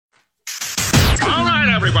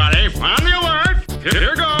everybody, on the alert.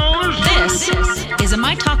 Here goes. This is a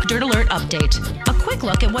My Talk Dirt Alert update. A quick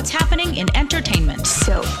look at what's happening in entertainment.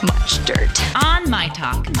 So much dirt. On My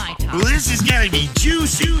Talk. Well, this is going to be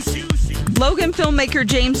juicy. Logan filmmaker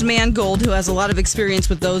James Mangold, who has a lot of experience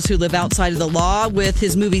with those who live outside of the law with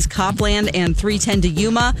his movies Copland and 310 to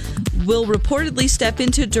Yuma, will reportedly step in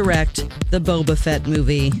to direct the Boba Fett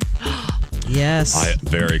movie. Yes. I'm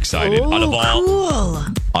very excited. Cool.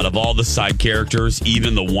 Out of all the side characters,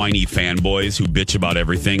 even the whiny fanboys who bitch about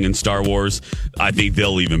everything in Star Wars, I think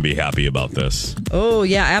they'll even be happy about this. Oh,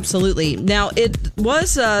 yeah, absolutely. Now, it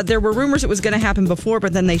was, there were rumors it was going to happen before,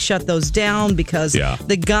 but then they shut those down because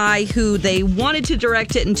the guy who they wanted to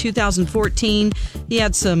direct it in 2014, he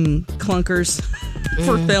had some clunkers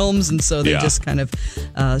for films, and so they just kind of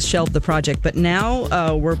shelved the project. But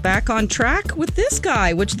now we're back on track with this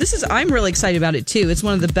guy, I'm really excited about it, too. It's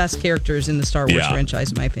one of the best characters in the Star Wars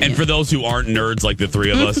franchise, in my opinion. And for those who aren't nerds like the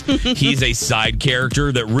three of us, he's a side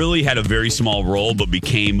character that really had a very small role, but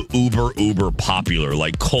became uber popular,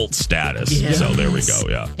 like cult status. Yes. So there we go,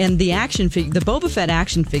 yeah. And the action figure, the Boba Fett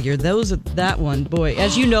action figure, that one, boy,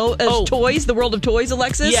 as you know, as toys, the world of toys,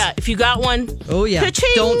 Alexis. Yeah, if you got one,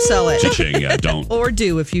 cha-ching. Don't sell it. Cha-ching, yeah, don't. Or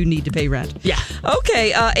do if you need to pay rent. Yeah.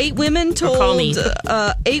 Okay, 8 women told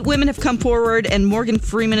 8 women have come forward, and Morgan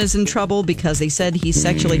Freeman is in trouble because they said he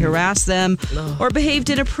sexually harassed them or behaved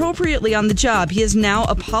inappropriately on the job. He has now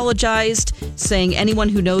apologized, saying anyone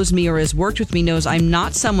who knows me or has worked with me knows I'm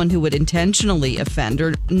not someone who would intentionally offend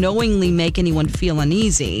or knowingly make anyone feel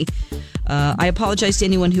uneasy. I apologize to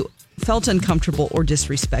anyone who felt uncomfortable or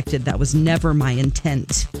disrespected. That was never my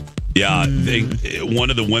intent. Yeah, one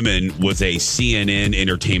of the women was a CNN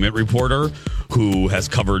entertainment reporter who has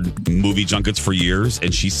covered movie junkets for years.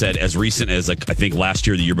 And she said as recent as, I think last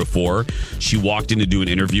year, the year before, she walked in to do an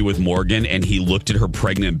interview with Morgan and he looked at her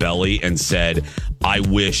pregnant belly and said, I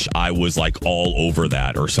wish I was all over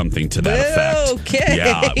that or something to that effect. Okay.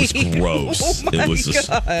 Yeah, it was gross. Oh my it was just,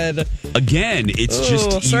 God. Again, it's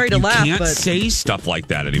just, sorry to laugh, can't but say stuff like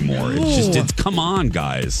that anymore. It's come on,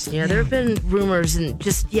 guys. Yeah, there have been rumors and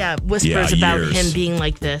whispers about him being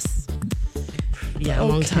like this. Yeah, a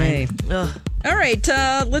long time. Ugh. All right,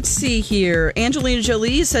 let's see here. Angelina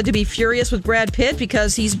Jolie is said to be furious with Brad Pitt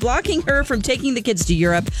because he's blocking her from taking the kids to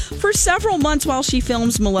Europe for several months while she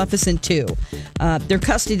films Maleficent 2. Their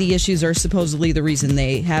custody issues are supposedly the reason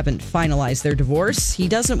they haven't finalized their divorce. He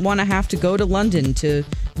doesn't want to have to go to London to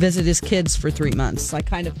visit his kids for 3 months. I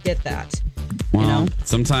kind of get that. Well,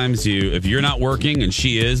 sometimes if you're not working and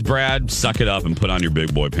she is, Brad, suck it up and put on your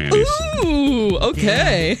big boy panties. Ooh,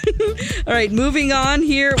 okay. All right, moving on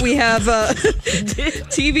here. We have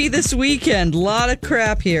TV this weekend. A lot of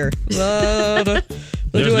crap here. There's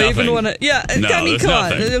do I even nothing. want to? Yeah, No, I mean, there's come on.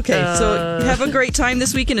 nothing. Okay, so have a great time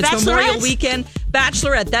this weekend. It's Bachelorette? Memorial Weekend.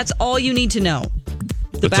 Bachelorette, that's all you need to know.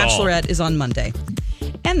 The That's all. Bachelorette is on Monday.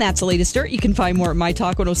 And that's the latest dirt. You can find more at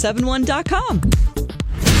mytalk1071.com.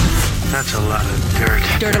 That's a lot of dirt.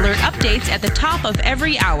 Dirt Alert updates at the top of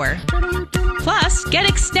every hour. Plus, get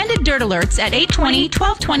extended Dirt Alerts at 8:20,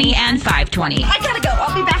 12:20, and 5:20. I gotta go.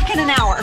 I'll be back in an hour.